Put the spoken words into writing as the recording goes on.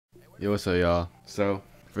Yo, what's up, y'all? So,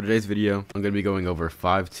 for today's video, I'm going to be going over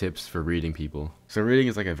 5 tips for reading people. So, reading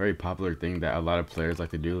is like a very popular thing that a lot of players like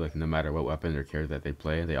to do. Like, no matter what weapon or character that they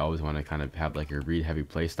play, they always want to kind of have like a read heavy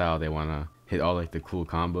play style. They want to hit all like the cool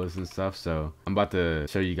combos and stuff. So, I'm about to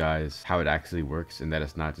show you guys how it actually works and that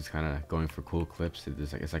it's not just kind of going for cool clips.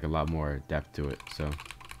 It's like a lot more depth to it. So,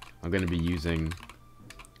 I'm going to be using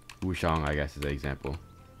Wushang, I guess, as an example.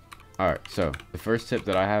 Alright, so the first tip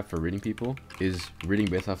that I have for reading people is reading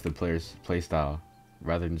based off the player's playstyle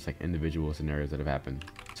rather than just like individual scenarios that have happened.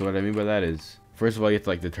 So what I mean by that is, first of all, you have to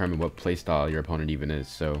like determine what playstyle your opponent even is.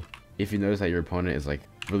 So if you notice that your opponent is like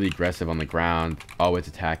really aggressive on the ground, always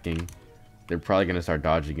attacking, they're probably going to start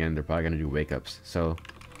dodging in, they're probably going to do wake ups. So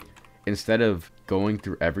instead of going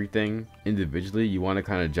through everything individually, you want to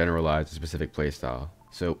kind of generalize a specific playstyle.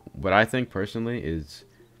 So what I think personally is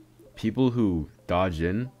people who dodge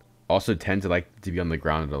in also tend to like to be on the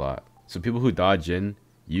ground a lot. So people who dodge in,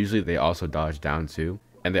 usually they also dodge down too,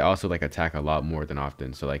 and they also like attack a lot more than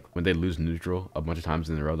often. So like when they lose neutral a bunch of times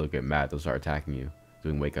in a row, they'll get mad, they'll start attacking you,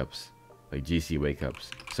 doing wake ups, like GC wake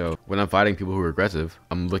ups. So when I'm fighting people who are aggressive,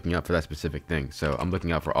 I'm looking out for that specific thing. So I'm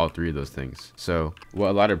looking out for all 3 of those things. So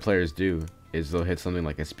what a lot of players do is they'll hit something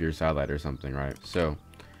like a spear satellite or something, right? So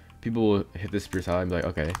people will hit this spear satellite and be like,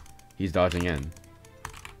 okay, he's dodging in.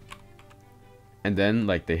 And then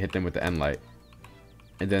like they hit them with the end light,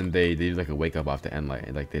 and then they do like a wake up off the end light,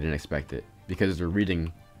 and like they didn't expect it because they're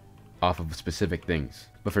reading off of specific things.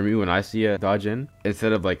 But for me, when I see a dodge in,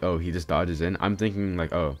 instead of like, oh, he just dodges in, I'm thinking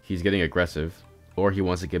like, oh, he's getting aggressive, or he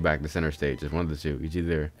wants to get back to center stage. It's one of the 2. He's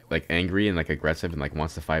either like angry and like aggressive and like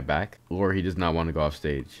wants to fight back, or he does not want to go off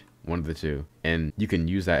stage. One of the 2. And you can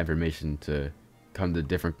use that information to come to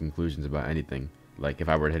different conclusions about anything. Like if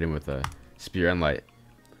I were to hit him with a spear end light,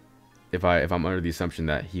 if I'm under the assumption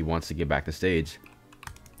that he wants to get back to stage,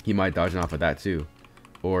 he might dodge off of that too.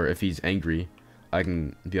 Or if he's angry, I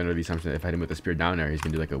can be under the assumption that if I hit him with a spear down there, he's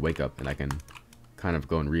gonna do like a wake up, and I can kind of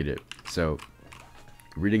go and read it. So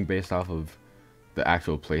reading based off of the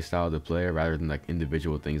actual playstyle of the player rather than like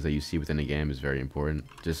individual things that you see within a game is very important.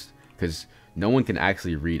 Just because no one can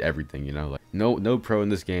actually read everything, you know, like no pro in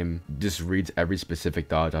this game just reads every specific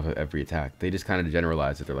dodge off of every attack. They just kind of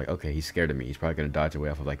generalize it. They're like, okay, he's scared of me, he's probably gonna dodge away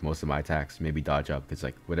off of like most of my attacks, maybe dodge up, because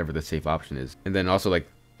like whatever the safe option is. And then also like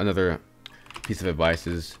another piece of advice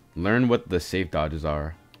is learn what the safe dodges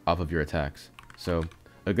are off of your attacks. So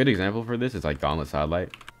a good example for this is like Gauntlet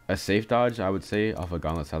Satellite. A safe dodge, I would say, off of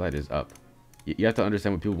Gauntlet Satellite is up. You have to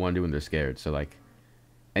understand what people want to do when they're scared. So like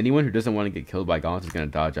anyone who doesn't want to get killed by gauntlets is going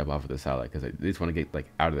to dodge up off of the satellite because they just want to get like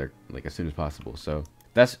out of there like as soon as possible. So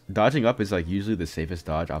that's dodging up is like usually the safest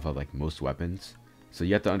dodge off of like most weapons. So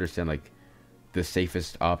you have to understand like the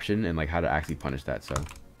safest option and like how to actually punish that. So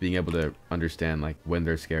being able to understand like when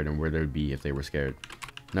they're scared and where they would be if they were scared.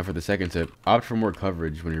 Now for the second tip, opt for more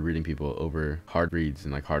coverage when you're reading people over hard reads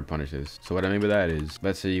and like hard punishes. So what I mean by that is,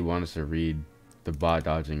 let's say you want us to read the bot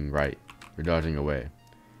dodging right or dodging away.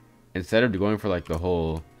 Instead of going for like the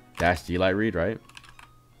whole dash D light read, right,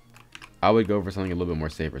 I would go for something a little bit more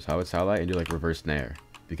safer. So I would satellite and do like reverse snare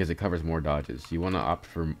because it covers more dodges. You want to opt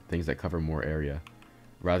for things that cover more area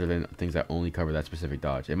rather than things that only cover that specific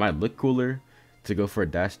dodge. It might look cooler to go for a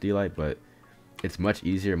dash D light, but it's much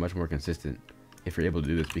easier, much more consistent if you're able to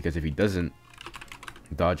do this, because if he doesn't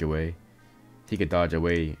dodge away, he could dodge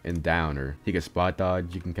away and down, or he could spot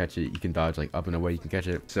dodge, you can catch it. You can dodge like up and away, you can catch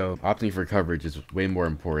it. So opting for coverage is way more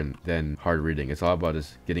important than hard reading. It's all about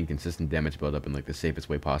just getting consistent damage build up in like the safest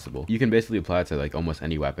way possible. You can basically apply it to like almost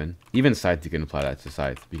any weapon. Even scythe, you can apply that to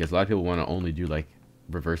scythe, because a lot of people want to only do like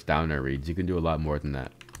reverse down air reads. You can do a lot more than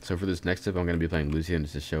that. So for this next tip, I'm going to be playing Lucian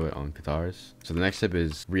just to show it on Katars. So the next tip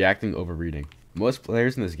is reacting over reading. Most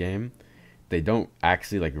players in this game, they don't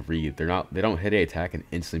actually like read. They don't hit a attack and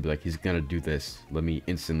instantly be like, he's gonna do this, let me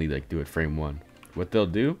instantly like do it frame 1. What they'll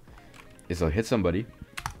do is they'll hit somebody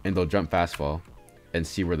and they'll jump fast fall and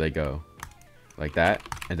see where they go like that,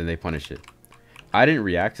 and then they punish it. I didn't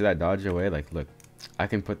react to that dodge away. Like, look, I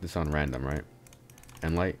can put this on random, right?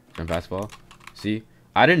 And light, jump fast fall. See,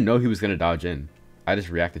 I didn't know he was gonna dodge in. I just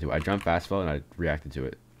reacted to it. I jumped fast fall and I reacted to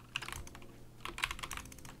it.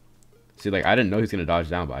 See, like I didn't know he was gonna dodge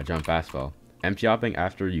down, but I jumped fast fall. Empty hopping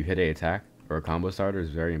after you hit a attack or a combo starter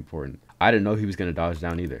is very important. I didn't know he was going to dodge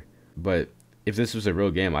down either. But if this was a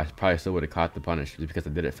real game, I probably still would have caught the punish just because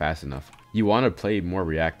I did it fast enough. You want to play more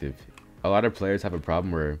reactive. A lot of players have a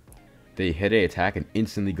problem where they hit a attack and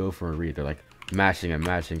instantly go for a read. They're like mashing and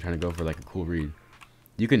mashing, trying to go for like a cool read.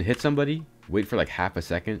 You can hit somebody, wait for like half a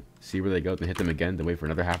second, see where they go, then hit them again, then wait for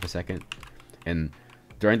another half a second. And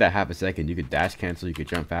during that half a second, you could dash cancel, you could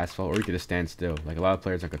jump fast fall, or you could just stand still. Like a lot of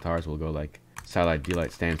players on Katars will go like satellite,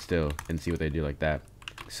 D-light, stand still, and see what they do like that.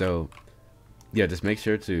 So yeah, just make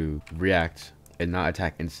sure to react and not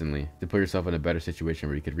attack instantly to put yourself in a better situation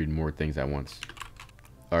where you could read more things at once.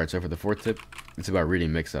 Alright, so for the fourth tip, it's about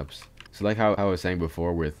reading mix-ups. So like how I was saying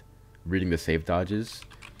before with reading the safe dodges,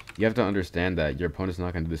 you have to understand that your opponent's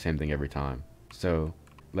not going to do the same thing every time. So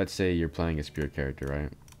let's say you're playing a spirit character, right?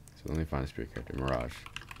 So let me find a spirit character, Mirage.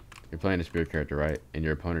 You're playing a spirit character, right? And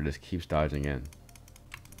your opponent just keeps dodging in.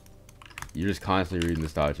 You're just constantly reading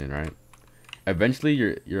this dodge in, right? Eventually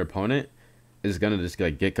your opponent is gonna just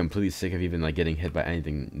like get completely sick of even like getting hit by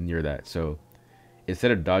anything near that. So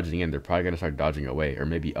instead of dodging in, they're probably gonna start dodging away or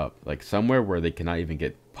maybe up, like somewhere where they cannot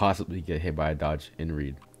even possibly get hit by a dodge in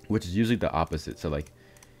read, which is usually the opposite. So like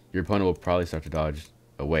your opponent will probably start to dodge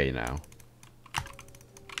away now.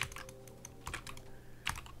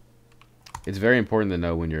 It's very important to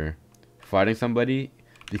know when you're fighting somebody,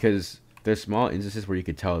 because there's small instances where you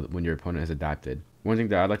could tell when your opponent has adapted. One thing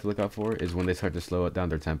that I like to look out for is when they start to slow it down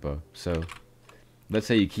their tempo. So let's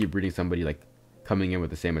say you keep reading somebody like coming in with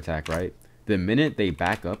the same attack, right? The minute they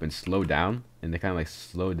back up and slow down, and they kind of like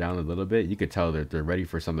slow down a little bit, you could tell they're ready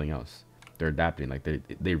for something else. They're adapting, like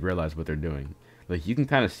they realize what they're doing. Like you can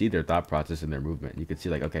kind of see their thought process in their movement. You could see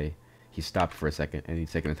like, okay, he stopped for a second and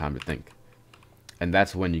he's taking the time to think. And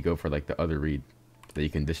that's when you go for like the other read that you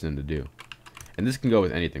condition them to do. And this can go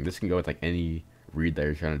with anything. This can go with like any read that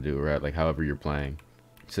you're trying to do, right? Like however you're playing.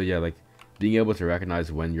 So yeah, like being able to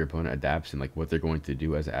recognize when your opponent adapts and like what they're going to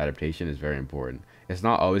do as an adaptation is very important. It's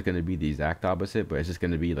not always going to be the exact opposite, but it's just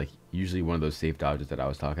going to be like usually one of those safe dodges that I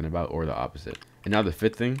was talking about, or the opposite. And now the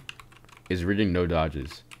fifth thing is reading no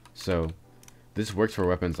dodges. So this works for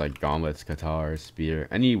weapons like gauntlets, katars, spear,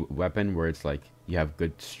 any weapon where it's like you have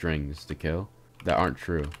good strings to kill that aren't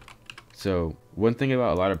true. So one thing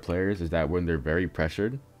about a lot of players is that when they're very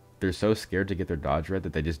pressured, they're so scared to get their dodge read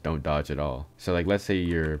that they just don't dodge at all. So like let's say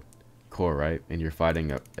you're core, right? And you're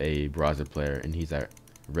fighting a Brawlhalla player and he's at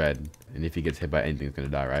red, and if he gets hit by anything, he's gonna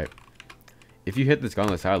die, right? If you hit this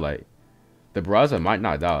gauntlet satellite, the Brawlhalla might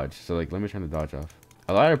not dodge. So like let me turn the dodge off.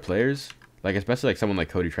 A lot of players, like especially like someone like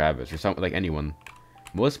Cody Travis or something like anyone,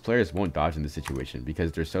 most players won't dodge in this situation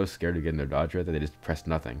because they're so scared of getting their dodge read that they just press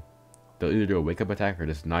nothing. They'll either do a wake up attack or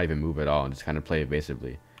just not even move at all and just kind of play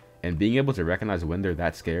evasively. And being able to recognize when they're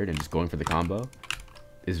that scared and just going for the combo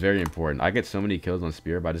is very important. I get so many kills on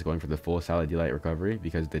spear by just going for the full solid D-light recovery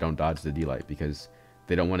because they don't dodge the D-light, because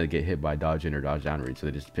they don't want to get hit by dodge in or dodge down read, so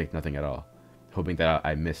they just pick nothing at all, hoping that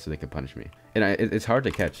I miss so they can punish me. And it's hard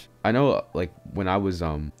to catch. I know like when I was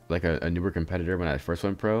like a newer competitor, when I first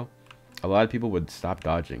went pro, a lot of people would stop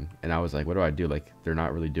dodging and I was like, what do I do? Like they're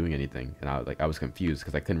not really doing anything. And I was confused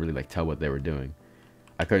because I couldn't really like tell what they were doing.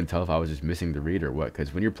 I couldn't tell if I was just missing the read or what,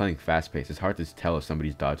 because when you're playing fast paced, it's hard to tell if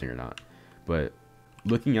somebody's dodging or not. But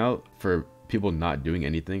looking out for people not doing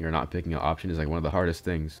anything or not picking an option is like one of the hardest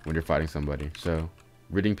things when you're fighting somebody. So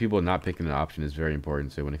reading people not picking an option is very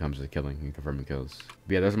important too when it comes to killing and confirming kills.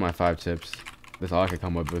 But yeah, those are my 5 tips. That's all I could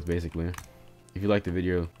come up with basically. If you liked the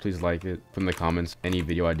video, please like it. Put in the comments any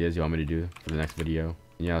video ideas you want me to do for the next video.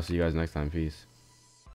 And yeah, I'll see you guys next time. Peace.